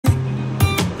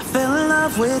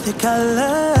love with your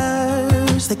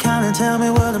colors. They kinda tell me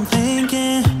what I'm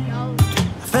thinking.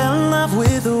 I fell in love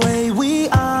with the way we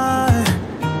are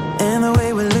and the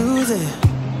way we lose it.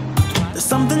 There's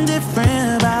something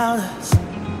different about us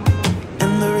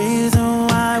and the reason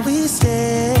why we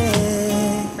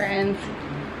stay. Friends,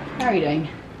 how are you doing?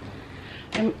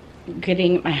 I'm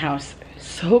getting my house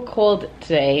so cold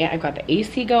today. I've got the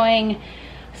AC going.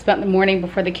 Spent the morning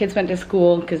before the kids went to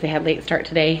school because they had late start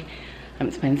today.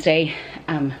 It's Wednesday.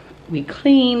 We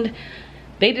cleaned.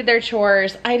 They did their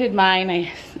chores. I did mine.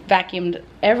 I vacuumed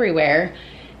everywhere,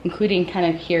 including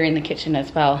kind of here in the kitchen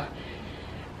as well.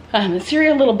 The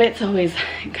cereal little bits always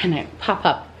kind of pop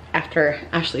up after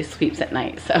Ashley sweeps at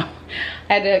night, so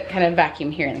I had to kind of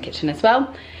vacuum here in the kitchen as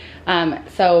well.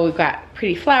 So we've got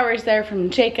pretty flowers there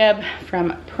from Jacob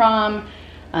from prom.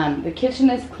 The kitchen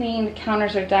is clean, the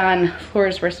counters are done,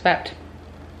 floors were swept.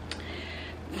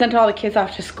 Sent all the kids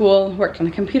off to school, worked on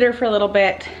the computer for a little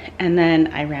bit, and then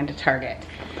I ran to Target.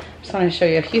 Just want to show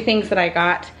you a few things that I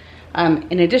got.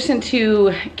 In addition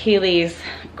to Kaylee's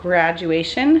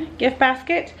graduation gift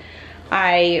basket,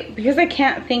 because I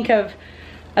can't think of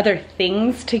other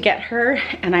things to get her,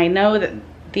 and I know that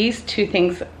these two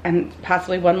things and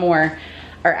possibly one more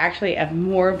are actually of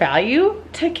more value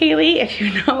to Kaylee. If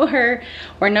you know her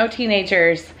or know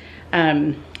teenagers,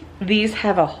 these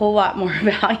have a whole lot more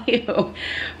value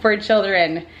for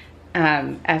children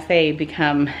as they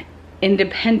become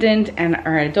independent and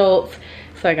are adults.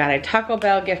 So I got a Taco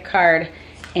Bell gift card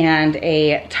and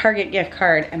a Target gift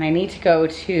card, and I need to go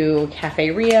to Cafe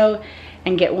Rio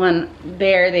and get one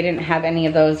there. They didn't have any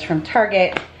of those from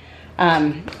Target.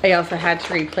 I also had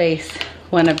to replace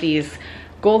one of these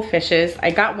goldfishes.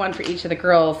 I got one for each of the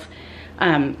girls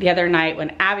the other night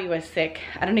when Abby was sick.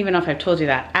 I don't even know if I've told you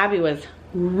that. Abby was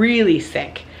really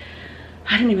sick.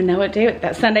 I don't even know what day,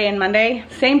 that Sunday and Monday.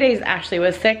 Same days Ashley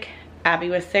was sick, Abby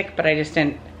was sick, but I just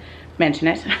didn't mention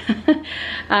it.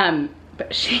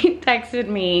 But she texted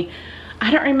me,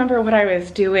 I don't remember what I was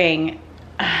doing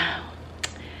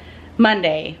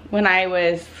Monday when I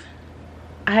was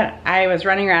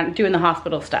running around doing the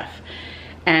hospital stuff.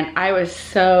 And I was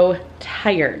so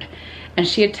tired. And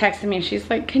she had texted me and she's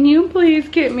like, can you please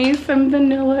get me some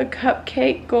vanilla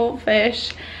cupcake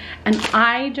goldfish? And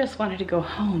I just wanted to go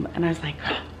home. And I was like,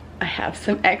 oh, I have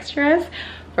some extras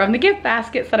from the gift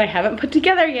baskets that I haven't put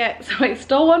together yet. So I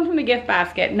stole one from the gift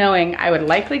basket knowing I would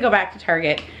likely go back to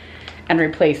Target and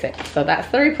replace it. So that's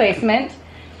the replacement.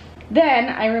 Then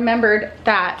I remembered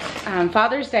that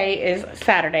Father's Day is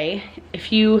Saturday.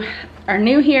 If you are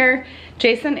new here,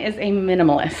 Jason is a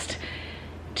minimalist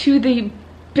to the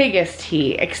biggest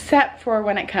T, except for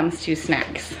when it comes to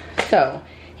snacks. So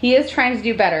he is trying to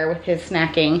do better with his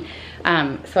snacking.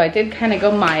 So I did kind of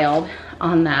go mild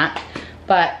on that,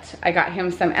 but I got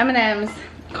him some M&Ms,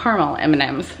 caramel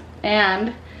M&Ms,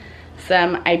 and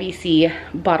some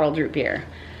IBC bottled root beer.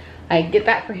 I get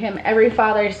that for him every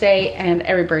Father's Day and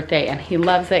every birthday, and he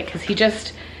loves it because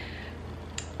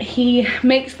he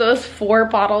makes those 4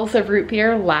 bottles of root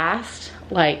beer last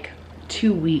like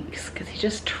 2 weeks because he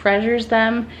just treasures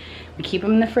them. We keep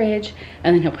them in the fridge,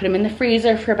 and then he'll put them in the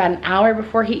freezer for about an hour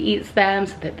before he eats them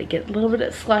so that they get a little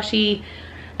bit slushy.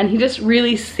 And he just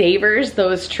really savors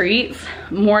those treats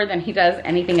more than he does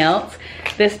anything else.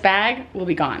 This bag will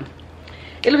be gone.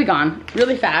 It'll be gone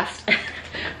really fast.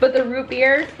 But the root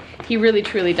beer, he really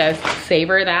truly does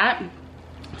savor that.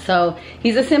 So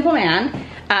he's a simple man.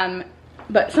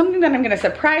 But something that I'm gonna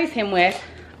surprise him with,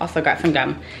 also got some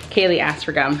gum. Kaylee asked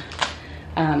for gum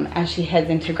as she heads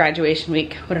into graduation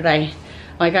week. What did I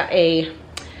got a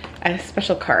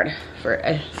special card for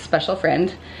a special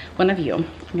friend, one of you.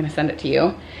 I'm gonna send it to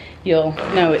you. You'll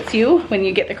know it's you when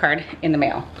you get the card in the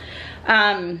mail.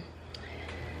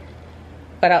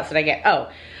 What else did I get? Oh,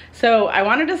 so I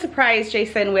wanted to surprise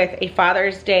Jason with a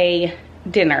Father's Day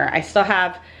dinner. I still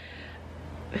have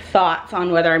thoughts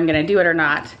on whether I'm gonna do it or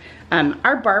not.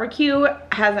 Our barbecue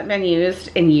hasn't been used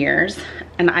in years,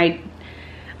 and I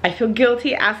feel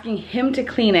guilty asking him to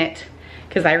clean it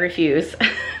because I refuse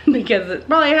because it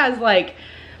probably has like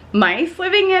mice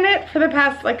living in it for the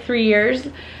past like 3 years.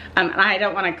 And I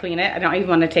don't want to clean it. I don't even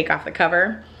want to take off the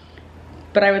cover.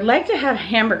 But I would like to have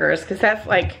hamburgers because that's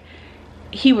like,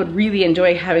 he would really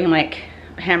enjoy having like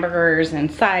hamburgers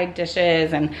and side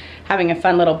dishes and having a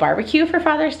fun little barbecue for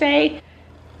Father's Day.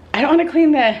 I don't want to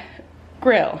clean the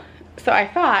grill. So I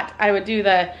thought I would do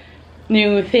the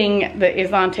new thing that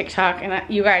is on TikTok, and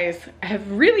you guys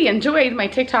have really enjoyed my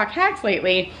TikTok hacks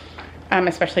lately,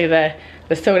 especially the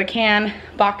soda can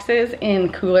boxes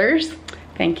in coolers.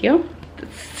 Thank you.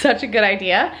 It's such a good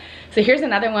idea. So here's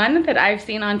another one that I've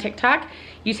seen on TikTok.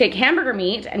 You take hamburger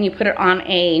meat and you put it on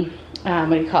a what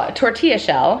do you call it, tortilla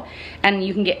shell, and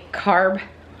you can get carb,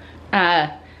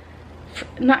 not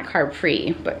carb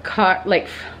free, but like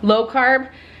low carb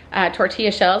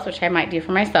tortilla shells, which I might do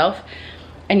for myself.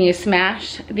 And you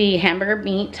smash the hamburger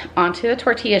meat onto the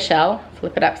tortilla shell,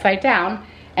 flip it upside down,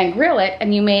 and grill it,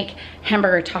 and you make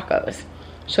hamburger tacos.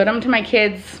 Showed them to my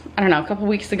kids, I don't know, a couple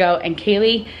weeks ago, and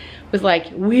Kaylee was like,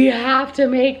 we have to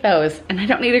make those, and I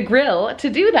don't need a grill to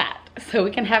do that. So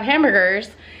we can have hamburgers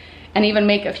and even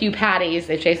make a few patties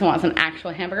if Jason wants an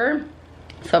actual hamburger.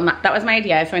 So that was my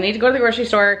idea. So I need to go to the grocery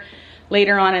store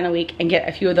later on in the week and get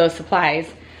a few of those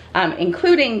supplies,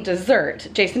 including dessert.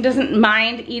 Jason doesn't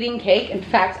mind eating cake. In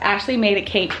fact, Ashley made a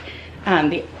cake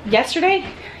yesterday.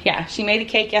 Yeah, she made a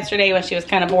cake yesterday when she was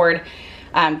kind of bored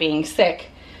being sick.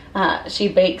 She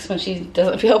bakes when she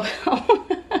doesn't feel well.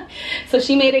 So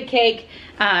she made a cake,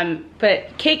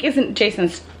 but cake isn't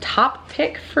Jason's top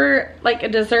pick for like a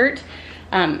dessert.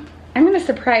 I'm gonna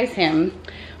surprise him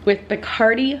with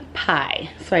Bacardi pie.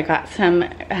 So I got some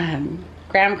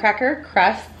graham cracker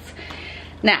crusts.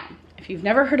 Now, if you've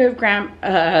never heard of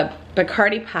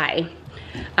Bacardi pie,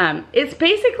 it's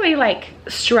basically like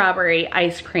strawberry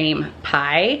ice cream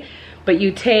pie, but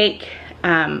you take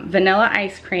vanilla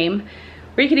ice cream,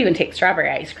 or you could even take strawberry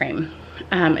ice cream,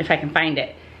 if I can find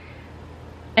it,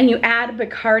 and you add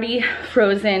Bacardi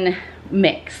frozen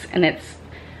mix, and it's,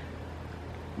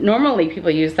 normally people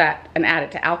use that and add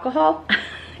it to alcohol.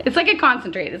 It's like a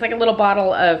concentrate. It's like a little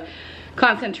bottle of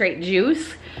concentrate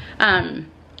juice,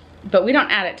 but we don't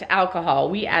add it to alcohol.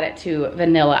 We add it to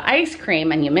vanilla ice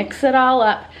cream, and you mix it all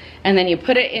up, and then you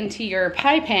put it into your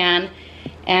pie pan,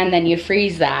 and then you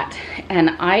freeze that.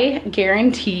 And I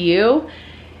guarantee you,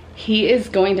 he is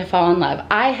going to fall in love.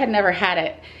 I had never had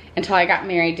it until I got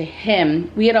married to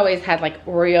him. We had always had like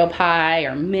Oreo pie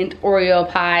or mint Oreo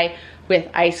pie with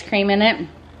ice cream in it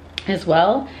as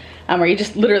well, where you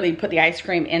just literally put the ice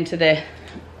cream into the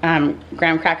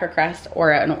graham cracker crust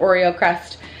or an Oreo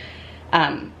crust.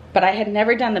 But I had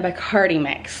never done the Bacardi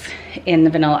mix in the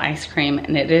vanilla ice cream,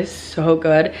 and it is so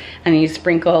good. And you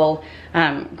sprinkle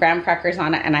graham crackers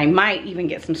on it, and I might even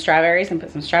get some strawberries and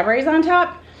put some strawberries on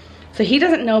top. So he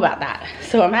doesn't know about that.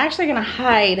 So I'm actually gonna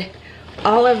hide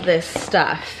all of this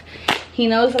stuff. He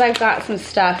knows that I've got some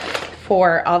stuff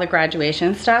for all the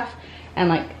graduation stuff and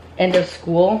like end of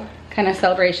school kind of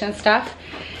celebration stuff.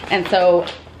 And so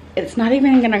it's not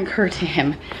even gonna occur to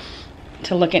him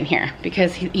to look in here,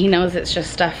 because he knows it's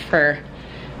just stuff for,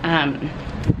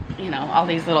 you know, all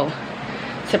these little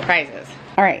surprises.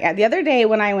 All right, the other day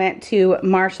when I went to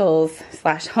Marshall's /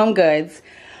 Home Goods,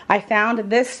 I found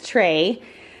this tray,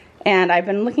 and I've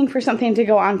been looking for something to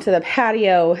go onto the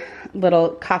patio little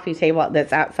coffee table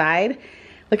that's outside.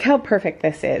 Look how perfect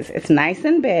this is. It's nice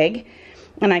and big,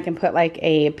 and I can put like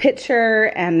a picture,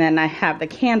 and then I have the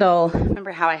candle.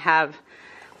 Remember how I have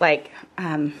like,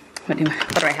 what do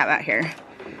I have out here?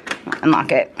 I'll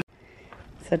unlock it.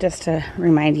 So just to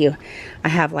remind you, I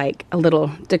have like a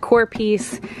little decor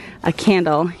piece, a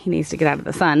candle, he needs to get out of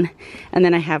the sun, and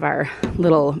then I have our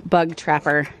little bug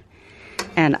trapper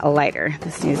and a lighter.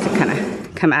 This needs to kind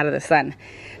of come out of the sun.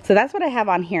 So that's what I have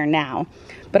on here now,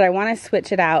 but I want to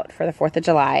switch it out for the 4th of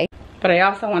July. But I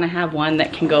also want to have one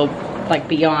that can go like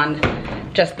beyond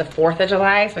just the 4th of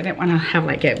July, so I didn't want to have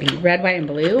like it be red, white, and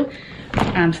blue,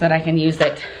 so that I can use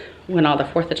it when all the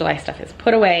 4th of July stuff is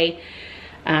put away,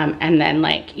 and then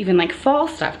like even like fall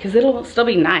stuff, because it'll still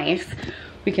be nice.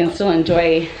 We can still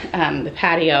enjoy the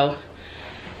patio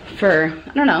for,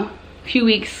 I don't know, a few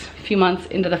weeks, a few months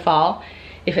into the fall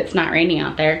if it's not raining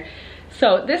out there.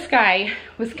 So this guy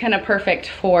was kind of perfect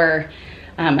for,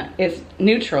 it's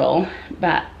neutral,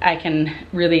 but I can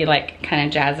really like kind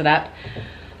of jazz it up.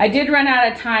 I did run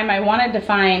out of time. I wanted to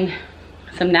find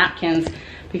some napkins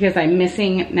because I'm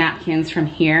missing napkins from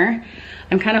here.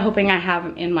 I'm kind of hoping I have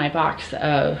them in my box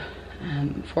of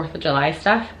 4th of July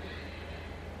stuff.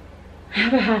 I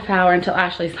have a half hour until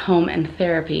Ashley's home and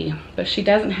therapy, but she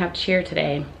doesn't have cheer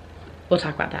today. We'll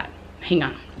talk about that. Hang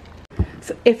on.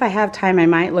 So if I have time, I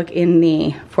might look in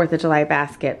the 4th of July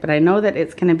basket, but I know that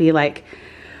it's gonna be like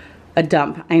a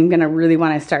dump. I'm gonna really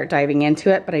wanna start diving into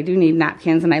it, but I do need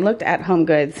napkins, and I looked at Home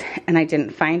Goods and I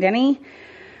didn't find any,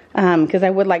 because I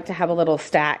would like to have a little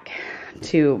stack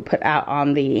to put out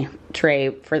on the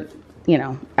tray for, you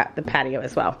know, at the patio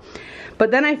as well. But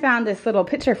then I found this little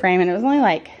picture frame, and it was only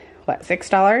like, what,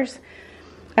 $6?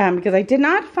 Because I did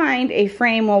not find a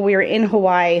frame while we were in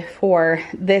Hawaii for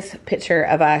this picture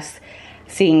of us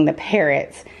seeing the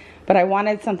parrots. But I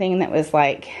wanted something that was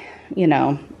like, you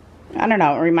know, I don't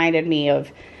know, it reminded me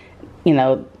of, you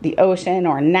know, the ocean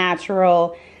or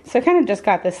natural. So I kind of just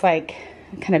got this like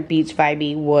kind of beach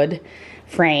vibey wood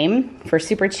frame for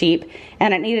super cheap,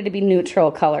 and it needed to be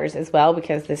neutral colors as well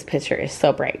because this picture is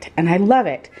so bright and I love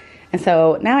it. And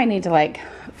so now I need to like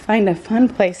find a fun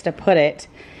place to put it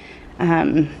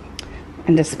and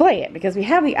display it, because we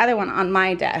have the other one on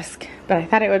my desk, but I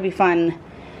thought it would be fun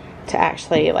to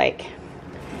actually like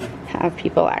have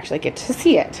people actually get to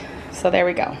see it. So there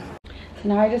we go. So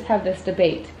now I just have this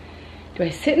debate. Do I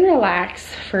sit and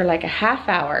relax for like a half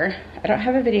hour? I don't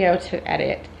have a video to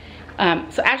edit.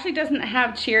 So Ashley doesn't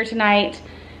have cheer tonight,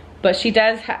 but she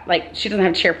does have, like, she doesn't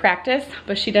have cheer practice,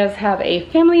 but she does have a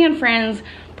family and friends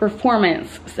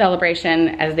performance celebration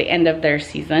as the end of their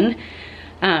season.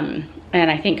 And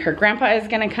I think her grandpa is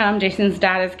gonna come, Jason's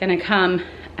dad is gonna come,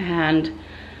 and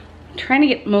I'm trying to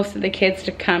get most of the kids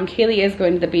to come. Kaylee is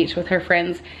going to the beach with her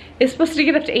friends. It's supposed to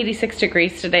get up to 86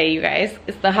 degrees today, you guys.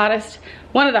 It's the hottest,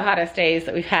 one of the hottest days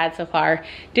that we've had so far.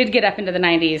 Did get up into the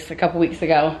 90s a couple weeks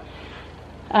ago.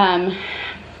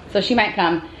 So she might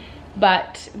come,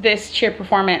 but this cheer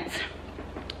performance,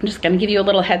 I'm just gonna give you a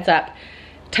little heads up.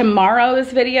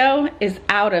 Tomorrow's video is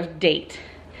out of date.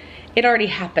 It already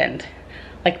happened,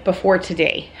 like before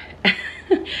today.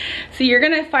 So you're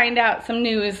gonna find out some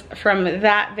news from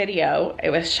that video. It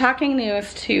was shocking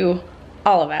news to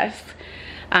all of us.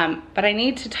 But I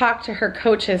need to talk to her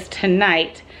coaches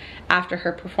tonight after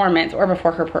her performance or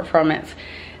before her performance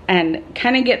and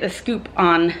kind of get the scoop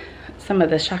on some of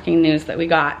the shocking news that we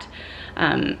got.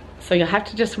 So you'll have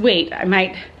to just wait. I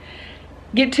might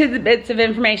get to the bits of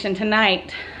information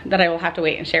tonight that I will have to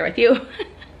wait and share with you.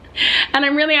 And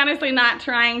I'm really honestly not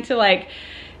trying to like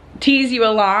tease you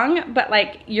along, but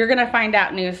like you're gonna find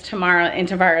out news tomorrow in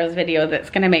tomorrow's video that's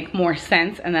gonna make more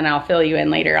sense, and then I'll fill you in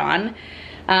later on.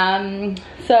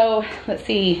 So let's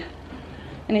see,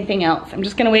 anything else? I'm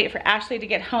just gonna wait for Ashley to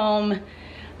get home.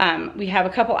 We have a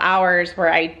couple hours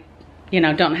where I, you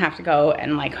know, don't have to go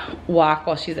and like walk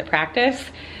while she's at practice,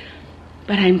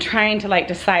 but I'm trying to like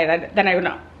decide that then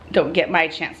I don't get my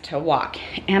chance to walk.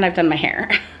 And I've done my hair.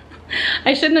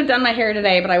 I shouldn't have done my hair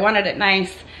today, but I wanted it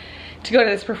nice to go to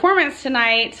this performance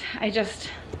tonight. I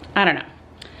don't know.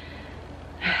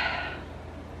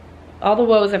 All the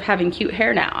woes of having cute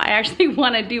hair now. I actually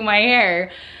want to do my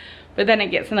hair, but then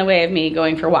it gets in the way of me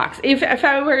going for walks. If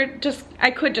I were just,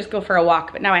 I could just go for a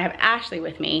walk, but now I have Ashley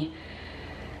with me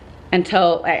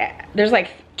until, there's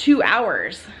like 2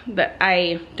 hours that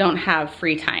I don't have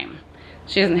free time.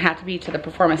 She doesn't have to be to the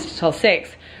performance until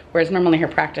 6, whereas normally her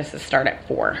practices start at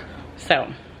 4.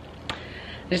 So I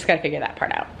just gotta figure that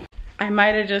part out. I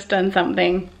might have just done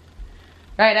something.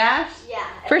 Right, Ash? Yeah.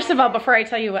 First of all, before I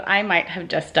tell you what I might have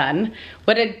just done,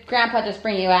 what did Grandpa just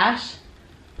bring you, Ash?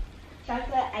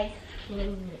 Chocolate ice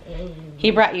cream and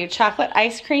He brought you chocolate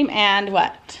ice cream and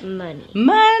what? money.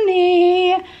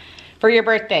 Money! For your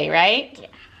birthday, right? Yeah.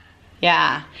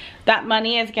 Yeah. That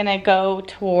money is gonna go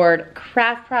toward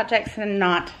craft projects and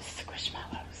not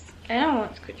squishmallows. I don't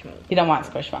want squishmallows. You don't want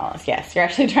squishmallows, yes. You're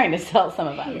actually trying to sell some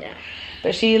of them. Yeah.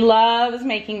 But she loves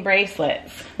making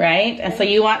bracelets, right? And so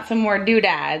you want some more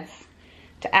doodads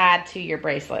to add to your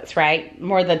bracelets, right?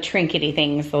 More the trinkety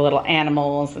things, the little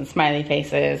animals and smiley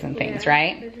faces and things,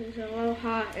 right? This is a little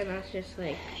hot and that's just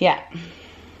like... Yeah.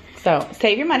 So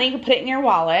save your money, put it in your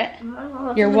wallet.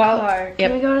 Your wallet. Can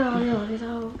Yep. we go to the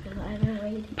hospital? Because I've been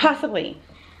waiting. Possibly.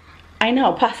 I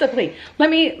know, possibly.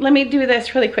 Let me do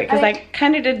this really quick because I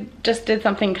kind of just did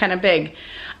something kind of big.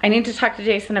 I need to talk to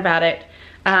Jason about it.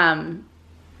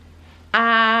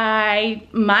 I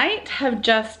might have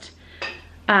just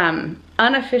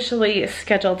unofficially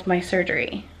scheduled my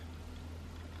surgery.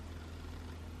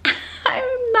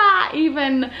 I'm not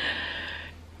even,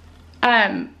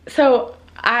 so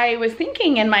I was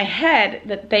thinking in my head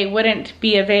that they wouldn't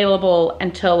be available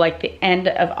until like the end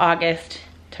of August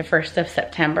to 1st of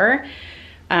September.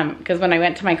 Because when I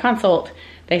went to my consult,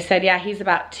 they said, yeah, he's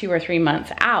about 2 or 3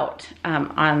 months out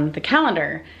on the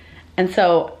calendar. And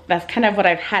so that's kind of what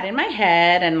I've had in my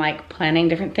head and like planning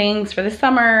different things for the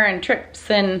summer and trips,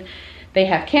 and they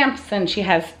have camps and she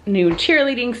has new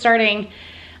cheerleading starting.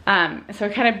 So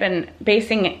I've kind of been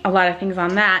basing a lot of things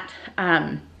on that.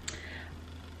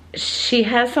 She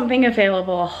has something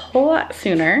available a whole lot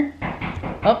sooner.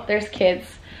 Oh, there's kids.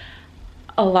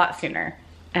 A lot sooner.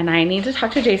 And I need to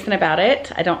talk to Jason about it.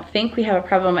 I don't think we have a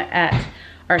problem at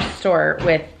our store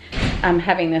with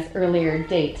having this earlier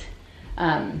date.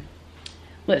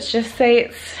 Let's just say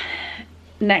it's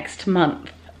next month.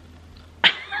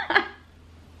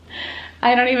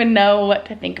 I don't even know what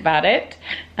to think about it.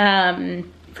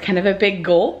 It's kind of a big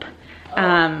gulp.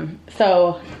 Oh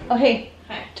hey,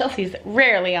 Chelsea's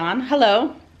rarely on.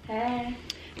 Hello. Hey.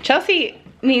 Chelsea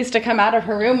needs to come out of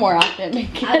her room more often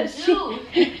because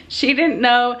she didn't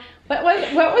know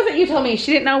What was it you told me?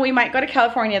 She didn't know we might go to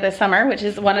California this summer, which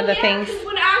is one of the things. Because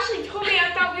when Ashley told me,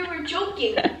 I thought we were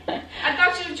joking. I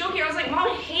thought she was joking. I was like,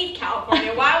 Mom hates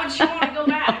California. Why would she want to go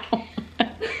back?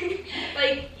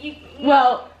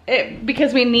 Well,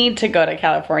 because we need to go to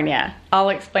California. I'll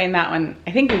explain that one.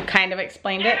 I think we've kind of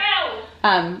explained it.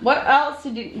 What else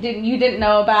you didn't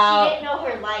know about? She didn't know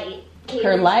her light.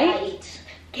 Her light?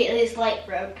 Kaylee's light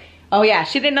broke. Oh yeah,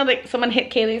 she didn't know that someone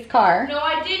hit Kaylee's car. No,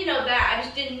 I did know that. I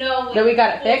just didn't know that we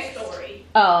got it fixed. Story.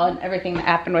 Oh, and everything that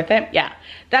happened with it. Yeah,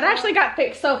 that actually got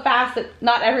fixed so fast that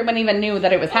not everyone even knew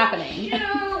that it was happening.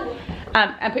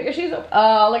 And put your shoes up.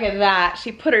 Oh, look at that.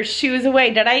 She put her shoes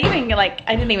away. Did I even like?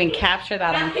 I didn't even capture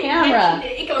that on camera.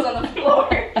 It goes on the floor.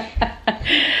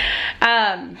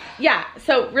 Yeah.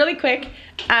 So really quick,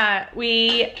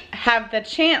 we have the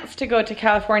chance to go to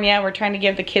California. We're trying to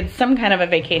give the kids some kind of a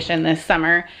vacation this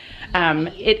summer.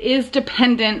 It is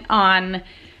dependent on,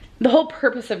 the whole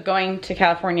purpose of going to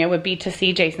California would be to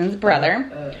see Jason's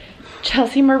brother,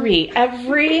 Chelsea Marie,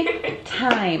 every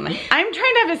time. I'm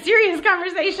trying to have a serious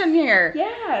conversation here.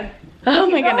 Yeah. Oh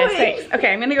my goodness sakes.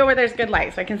 Okay, I'm gonna go where there's good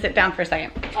light so I can sit down for a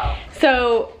second. Oh.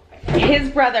 So his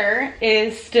brother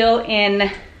is still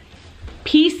in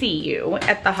PCU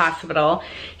at the hospital.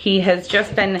 He has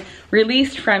just been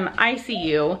released from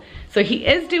ICU. So he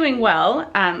is doing well.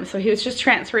 So he was just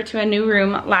transferred to a new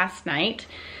room last night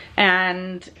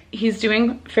and he's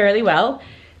doing fairly well.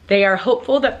 They are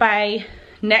hopeful that by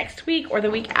next week or the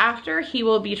week after, he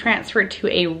will be transferred to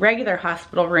a regular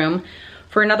hospital room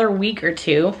for another week or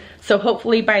two. So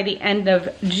hopefully by the end of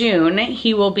June,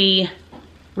 he will be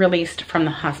released from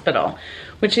the hospital,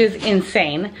 which is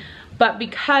insane. But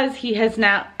because he has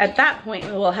now, at that point,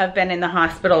 will have been in the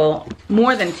hospital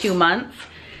more than 2 months,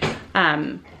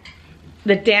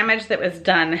 the damage that was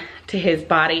done to his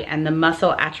body and the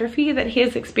muscle atrophy that he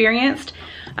has experienced,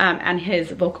 and his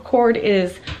vocal cord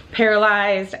is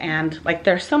paralyzed, and like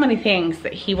there's so many things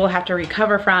that he will have to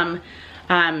recover from.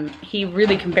 He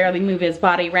really can barely move his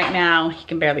body right now. He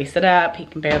can barely sit up, he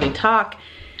can barely talk.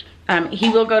 He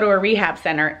will go to a rehab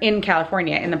center in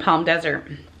California in the Palm Desert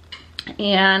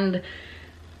and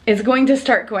is going to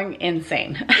start going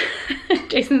insane.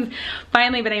 Jason's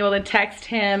finally been able to text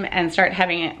him and start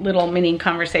having little mini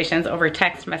conversations over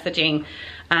text messaging.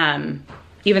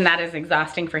 Even that is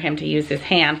exhausting for him to use his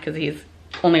hand because he's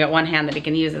only got one hand that he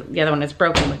can use. The other one is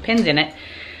broken with pins in it.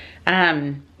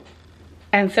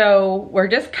 And so we're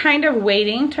just kind of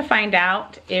waiting to find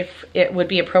out if it would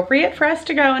be appropriate for us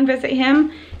to go and visit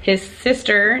him. His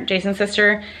sister, Jason's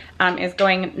sister, is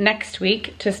going next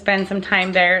week to spend some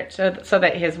time there so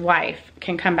that his wife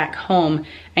can come back home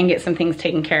and get some things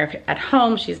taken care of at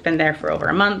home. She's been there for over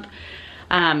a month.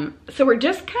 So we're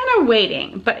just kind of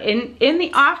waiting. But in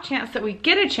the off chance that we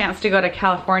get a chance to go to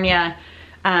California,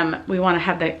 we want to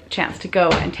have the chance to go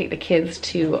and take the kids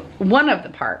to one of the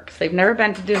parks. They've never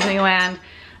been to Disneyland,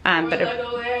 but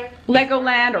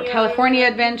Legoland or California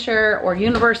Adventure or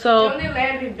Universal. The only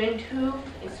land we've been to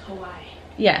is Hawaii.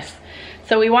 Yes.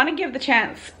 So we want to give the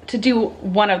chance to do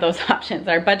one of those options.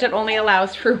 Our budget only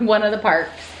allows for one of the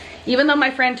parks. Even though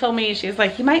my friend told me, she's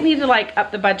like, you might need to like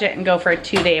up the budget and go for a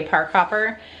 2-day park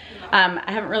hopper. I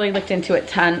haven't really looked into it a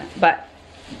ton, but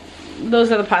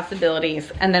those are the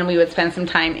possibilities. And then we would spend some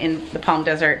time in the Palm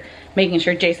Desert, making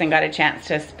sure Jason got a chance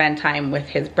to spend time with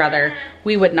his brother.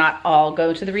 We would not all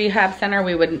go to the rehab center.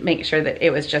 We would make sure that it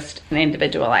was just an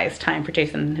individualized time for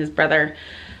Jason and his brother.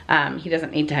 He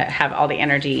doesn't need to have all the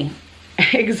energy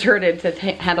exerted to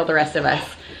handle the rest of us.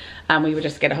 We would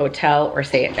just get a hotel or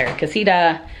stay at their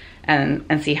casita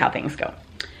and see how things go.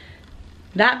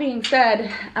 That being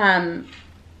said,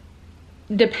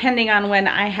 depending on when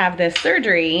I have this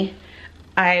surgery,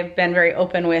 I've been very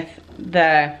open with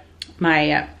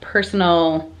my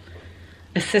personal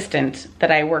assistant that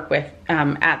I work with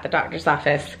at the doctor's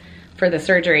office for the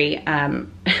surgery. I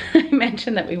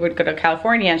mentioned that we would go to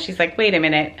California and she's like, wait a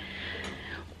minute.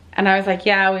 And I was like,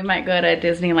 yeah, we might go to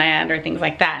Disneyland or things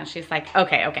like that. And she's like,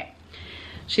 okay.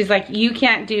 She's like, you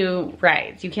can't do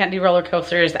rides. You can't do roller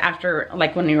coasters after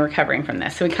like when you're recovering from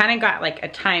this. So we kind of got like a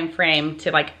time frame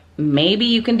to like, maybe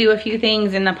you can do a few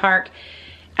things in the park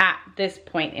at this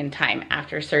point in time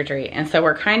after surgery. And so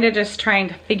we're kind of just trying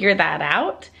to figure that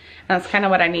out. And that's kind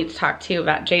of what I need to talk to you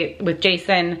about with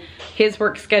Jason, his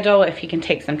work schedule, if he can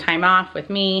take some time off with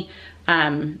me.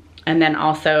 And then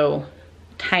also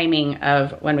timing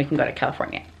of when we can go to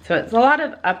California. So it's a lot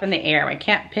of up in the air. I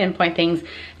can't pinpoint things.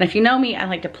 And if you know me, I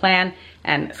like to plan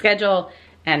and schedule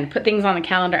and put things on the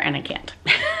calendar, and I can't.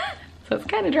 So it's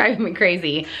kind of driving me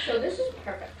crazy. So this is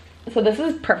perfect. So this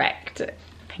is perfect.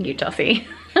 Thank you, Chelsea.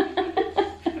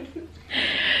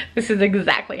 This is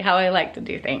exactly how I like to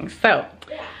do things. So,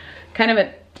 kind of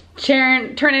a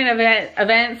turn-in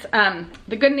events.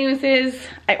 The good news is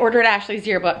I ordered Ashley's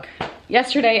yearbook.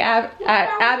 Yesterday,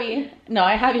 Abby, no,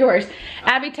 I have yours.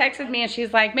 Abby texted me and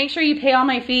she's like, make sure you pay all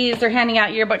my fees. They're handing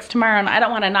out yearbooks tomorrow and I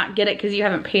don't want to not get it because you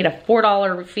haven't paid a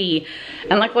 $4 fee.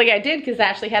 And luckily I did because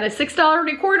Ashley had a $6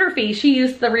 recorder fee. She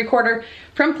used the recorder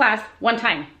from class one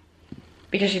time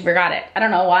because she forgot it. I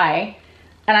don't know why.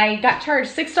 And I got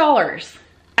charged $6.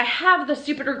 I have the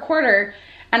stupid recorder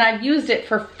and I've used it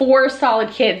for 4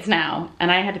 solid kids now.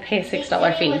 And I had to pay a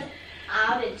 $6 fee.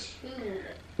 Out of 2.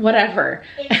 Whatever.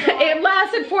 It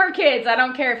lasted 4 kids. I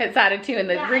don't care if it's out of tune.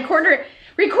 The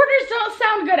recorders don't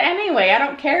sound good anyway. I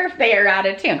don't care if they are out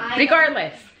of tune.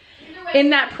 Regardless, in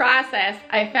that process,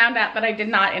 I found out that I did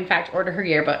not, in fact, order her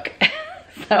yearbook.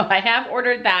 So I have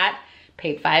ordered that,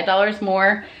 paid $5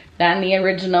 more than the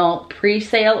original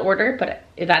pre-sale order, but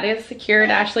that is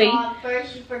secured, Ashley.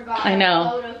 First you forgot I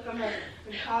know. photos from the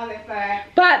photographer.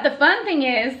 But the fun thing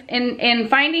is, in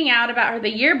finding out about the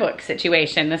yearbook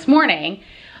situation this morning,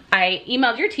 I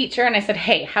emailed your teacher and I said,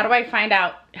 hey, how do I find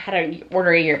out how to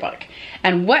order a yearbook?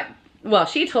 And well,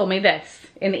 she told me this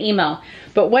in the email,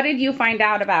 but what did you find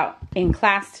out about in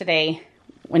class today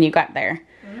when you got there?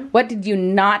 Mm-hmm. What did you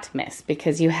not miss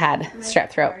because you had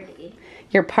strep throat?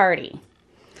 Your party.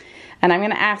 And I'm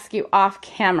gonna ask you off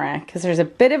camera because there's a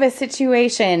bit of a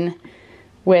situation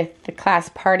with the class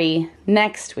party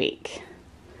next week.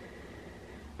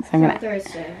 So I'm gonna,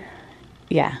 Thursday.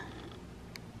 Yeah.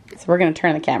 So we're gonna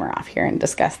turn the camera off here and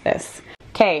discuss this.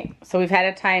 Okay, so we've had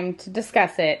a time to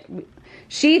discuss it.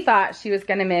 She thought she was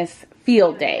gonna miss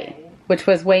field day, which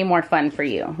was way more fun for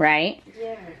you, right?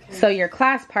 Yeah. So your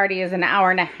class party is an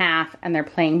hour and a half and they're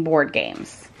playing board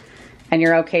games. And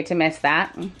you're okay to miss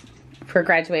that for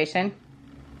graduation?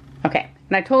 Okay,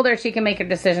 and I told her she can make a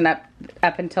decision up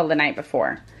until the night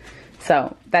before.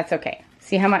 So that's okay.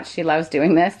 See how much she loves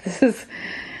doing this?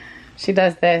 She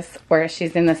does this where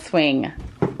she's in the swing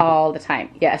all the time.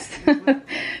 Yes.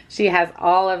 She has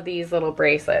all of these little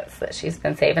bracelets that she's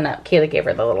been saving up. Kayla gave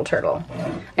her the little turtle.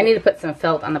 I need to put some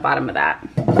felt on the bottom of that.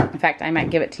 In fact, I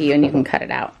might give it to you and you can cut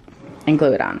it out and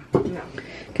glue it on. No.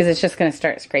 Because it's just going to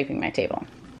start scraping my table.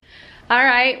 All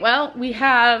right, well, we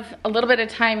have a little bit of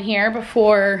time here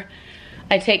before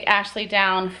I take Ashley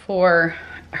down for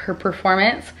her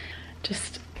performance.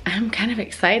 I'm kind of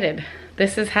excited.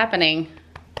 This is happening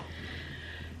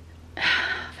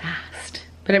fast,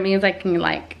 but it means I can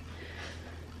I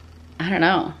don't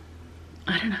know.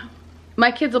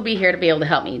 My kids will be here to be able to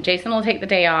help me. Jason will take the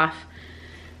day off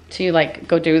to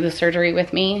go do the surgery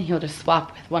with me. He'll just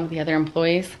swap with one of the other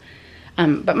employees.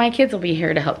 But my kids will be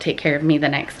here to help take care of me the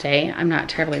next day. I'm not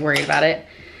terribly worried about it.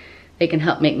 They can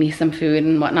help make me some food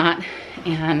and whatnot.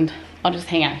 And I'll just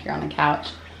hang out here on the couch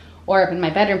or up in my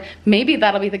bedroom. Maybe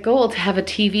that'll be the goal, to have a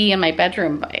TV in my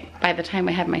bedroom by the time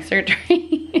I have my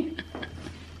surgery.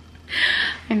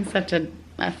 I'm such a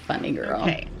funny girl.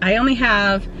 Okay, I only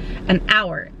have an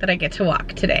hour that I get to walk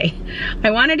today. I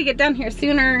wanted to get down here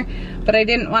sooner, but I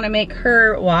didn't want to make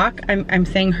her walk. I'm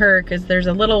saying her because there's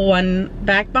a little one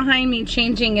back behind me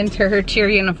changing into her cheer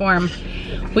uniform.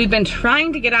 We've been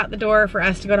trying to get out the door for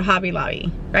us to go to Hobby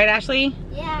Lobby. Right, Ashley?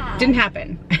 Yeah. Didn't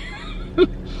happen.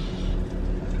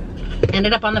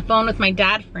 Ended up on the phone with my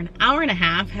dad for an hour and a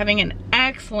half, having an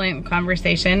excellent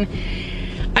conversation.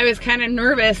 I was kind of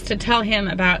nervous to tell him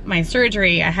about my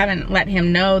surgery. I haven't let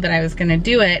him know that I was gonna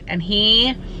do it, and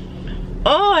he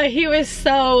was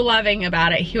so loving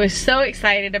about it. He was so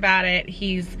excited about it.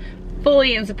 He's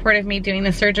fully in support of me doing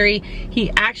the surgery. He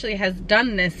actually has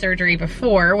done this surgery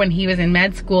before when he was in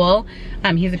med school.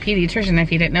 He's a pediatrician,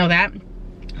 if you didn't know that.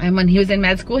 And when he was in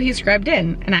med school, he scrubbed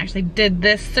in and actually did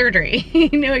this surgery. He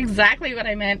knew exactly what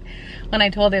I meant when I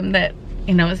told him that,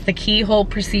 it's the keyhole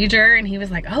procedure, and he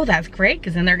was like, oh, that's great,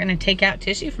 because then they're gonna take out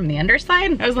tissue from the underside.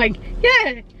 And I was like,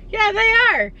 yeah, they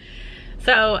are.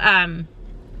 So,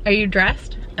 are you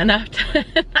dressed enough to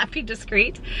not be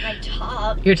discreet? My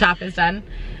top. Your top is done.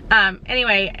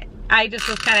 Anyway, I just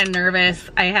was kind of nervous.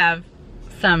 I have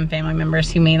some family members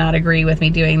who may not agree with me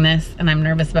doing this, and I'm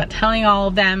nervous about telling all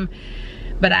of them.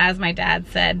 But as my dad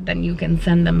said, then you can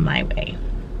send them my way,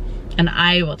 and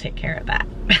I will take care of that.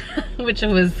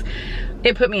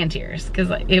 It put me in tears,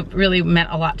 because it really meant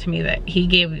a lot to me that he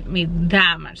gave me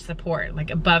that much support,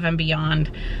 above and beyond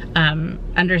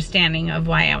understanding of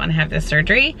why I want to have this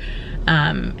surgery.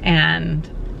 And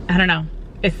I don't know,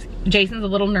 Jason's a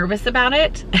little nervous about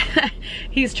it.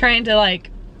 He's trying to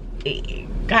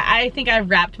I think I've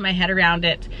wrapped my head around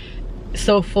it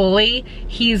so fully.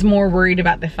 He's more worried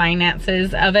about the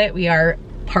finances of it. We are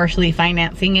partially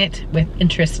financing it with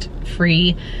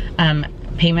interest-free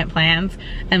payment plans,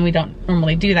 and we don't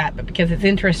normally do that, but because it's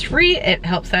interest free, it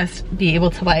helps us be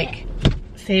able to like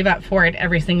save up for it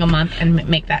every single month and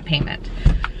make that payment.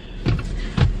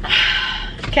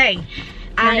 Okay.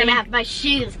 I have my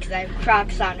shoes because I have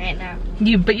Crocs on right now.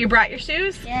 But you brought your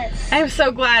shoes? Yes. I'm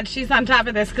so glad she's on top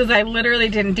of this because I literally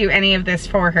didn't do any of this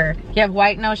for her. You have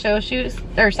white no-show shoes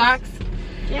or socks?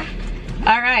 Yeah.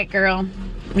 All right, girl.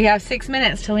 We have 6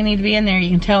 minutes till we need to be in there. You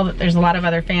can tell that there's a lot of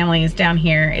other families down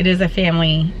here. It is a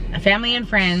family and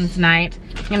friends night.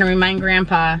 I'm gonna remind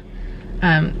Grandpa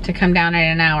to come down in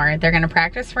an hour. They're gonna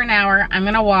practice for an hour. I'm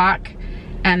gonna walk,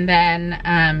 and then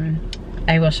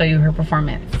I will show you her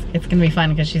performance. It's gonna be fun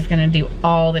because she's gonna do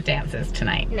all the dances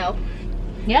tonight. No.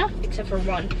 Yeah? Except for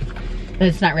one.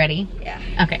 It's not ready? Yeah.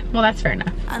 Okay, well that's fair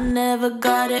enough. I never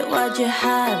got it, why'd you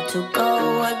have to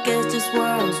go? I guess this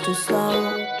world's too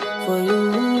slow for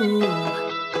you.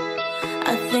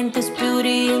 I think there's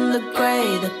beauty in the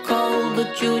gray, the cold,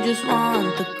 but you just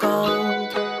want the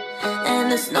gold.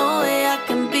 And there's no way I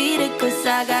can beat it, cause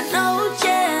I got no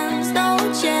chance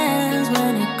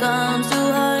when it comes to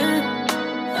her.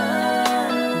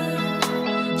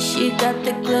 She got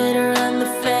the glitter and the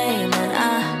fame, and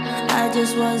I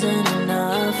just wasn't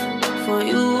enough for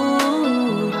you.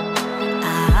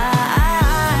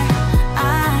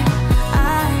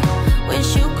 I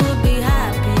wish you could be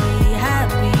happy,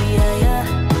 yeah, yeah.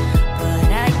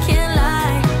 But I can't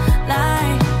lie.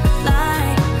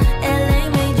 LA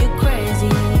made you crazy,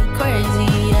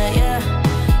 yeah, yeah.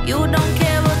 You don't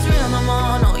care what's real no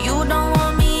more, no, you don't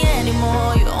want me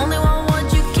anymore. You only want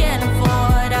what you can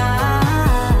afford.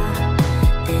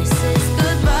 This is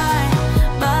goodbye,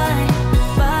 bye.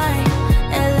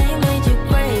 LA made you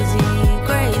crazy,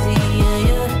 yeah,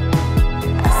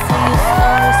 yeah. I see your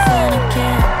stories and I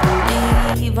can't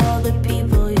believe all the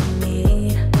people you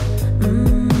meet.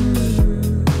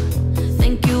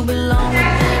 Think you belong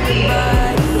with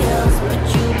everybody else, but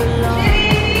you belong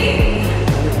with me.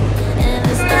 And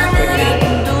there's nothing I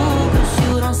can do, cause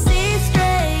you don't see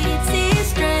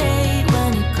straight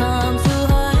when it comes to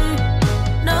her.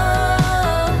 No,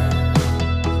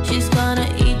 she's gonna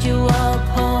eat you up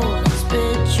whole and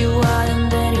spit you out,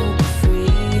 and then you'll be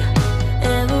free.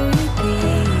 Every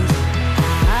piece.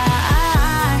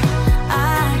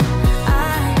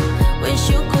 I wish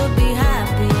you could be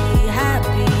happy,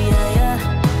 yeah, yeah.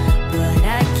 But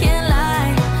I can't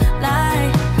lie.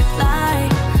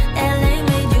 LA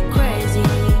made you crazy,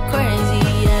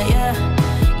 yeah, yeah.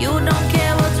 You don't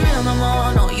care what's real no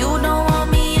more, no, you don't want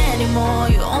me anymore.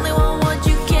 You only want what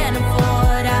you can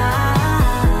afford.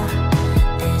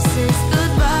 This is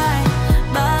goodbye,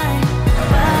 bye.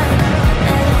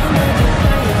 LA made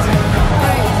you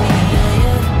crazy, yeah,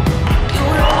 yeah. You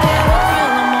don't care what's real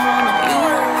no more, no, you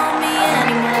don't want me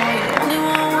anymore. You only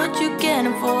want what you can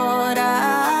afford.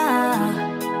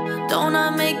 Don't I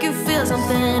make you feel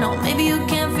something? Or maybe you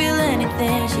can't feel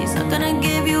anything. She's not gonna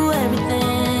give you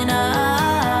everything. I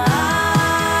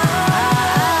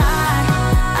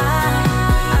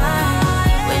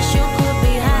wish you could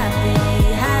be happy,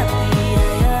 yeah,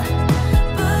 yeah.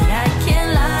 But I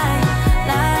can't lie.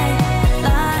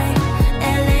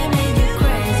 LA made you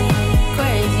crazy,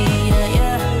 yeah,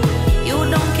 yeah. You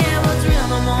don't care what's real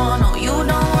no more, no, you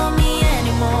don't want me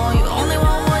anymore. You only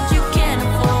want what you can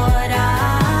afford.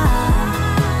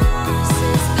 This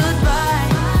is goodbye,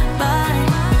 bye.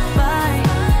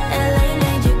 LA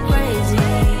made you crazy,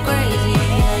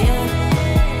 yeah, yeah.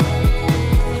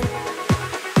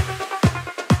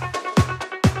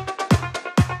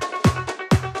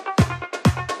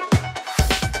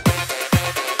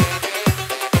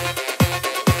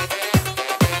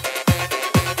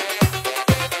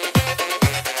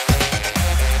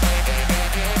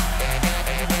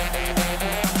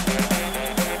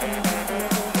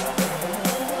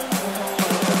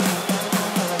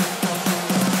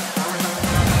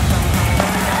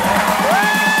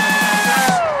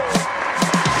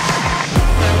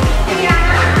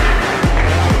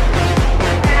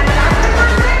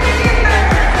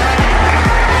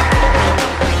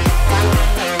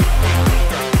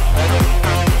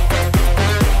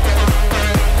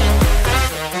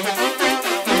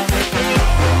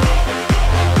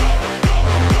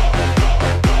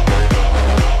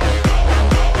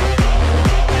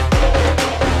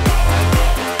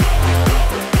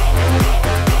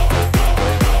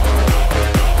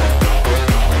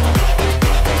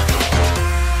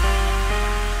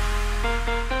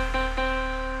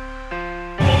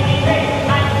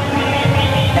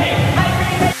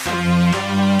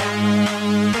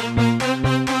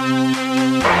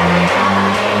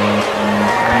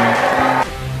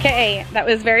 Okay, that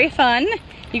was very fun.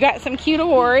 You got some cute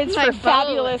awards My for bow.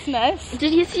 fabulousness.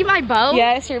 Did you see my bow?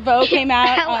 Yes, your bow came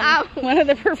out fell on out. one of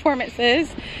the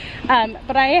performances.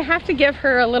 But I have to give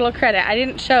her a little credit. I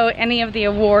didn't show any of the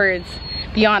awards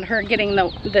beyond her getting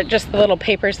just the little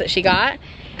papers that she got.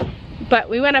 But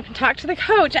we went up and talked to the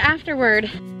coach afterward.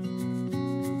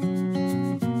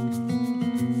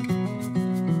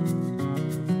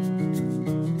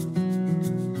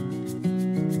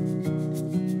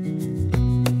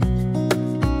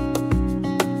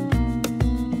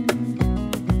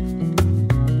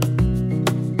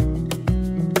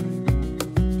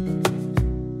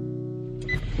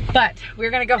 But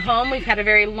we're gonna go home. We've had a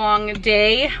very long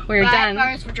day. We're done.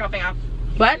 Ours were dropping off.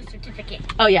 What? Certificate.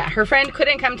 Oh yeah, her friend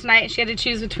couldn't come tonight. She had to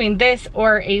choose between this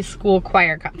or a school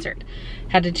choir concert.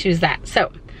 Had to choose that.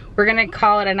 So we're gonna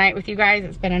call it a night with you guys.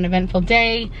 It's been an eventful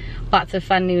day. Lots of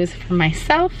fun news for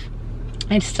myself.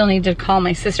 I still need to call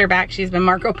my sister back. She's been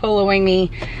Marco Poloing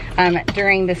me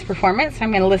during this performance. So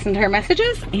I'm gonna listen to her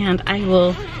messages and I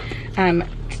will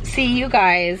see you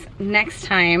guys next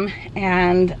time.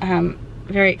 And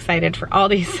very excited for all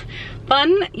these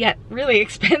fun yet really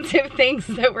expensive things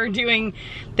that we're doing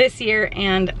this year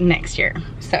and next year.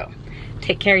 So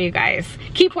take care, you guys.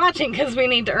 Keep watching because we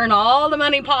need to earn all the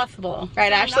money possible.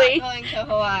 Right, Ashley? I'm not going to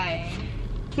Hawaii.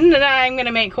 I'm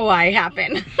gonna make Hawaii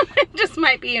happen. It just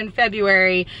might be in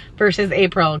February versus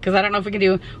April because I don't know if we can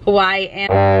do Hawaii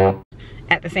and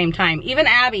at the same time. Even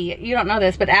Abby, you don't know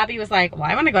this, but Abby was like, well,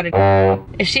 I want to go to,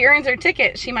 if she earns her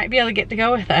ticket, she might be able to get to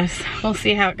go with us. We'll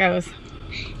see how it goes.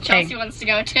 Chelsea wants to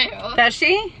go too. Does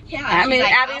she? Yeah. I mean,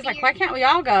 like, Abby's like, why can't we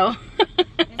all go?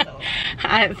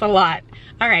 It's a lot.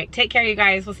 All right, take care, you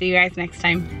guys. We'll see you guys next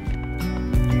time.